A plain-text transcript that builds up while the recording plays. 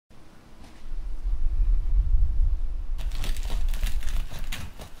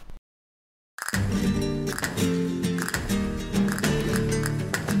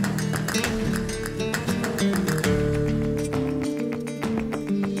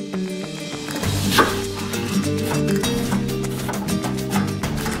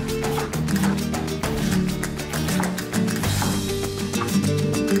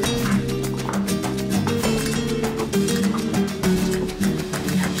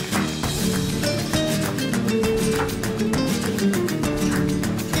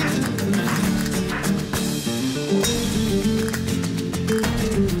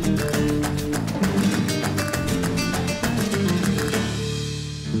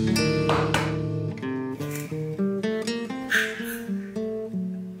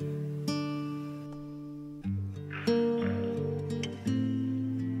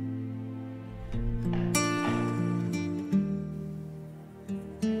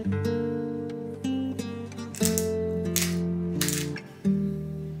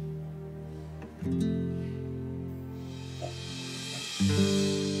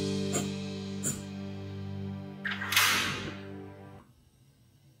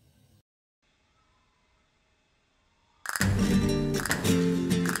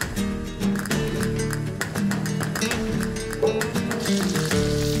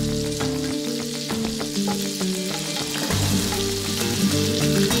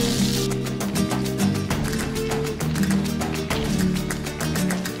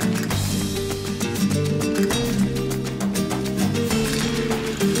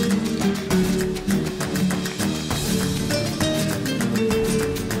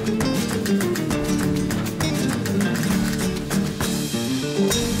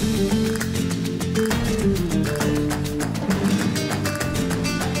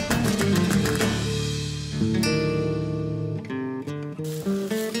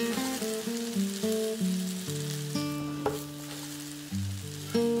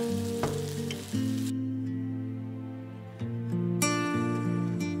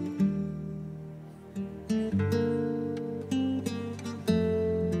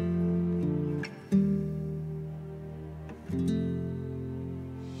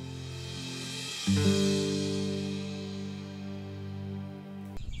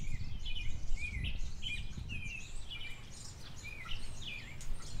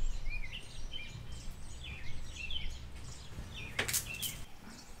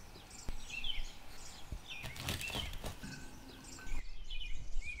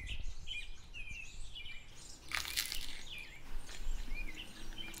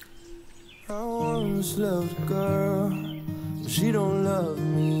I once loved a girl, but she don't love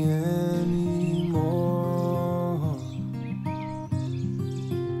me anymore.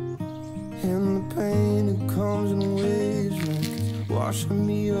 And the pain, it comes in waves, like it's washing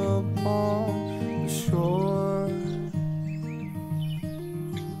me up on the shore.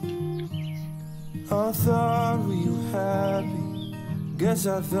 I thought we were happy, guess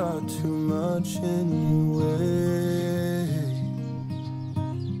I thought too much anyway.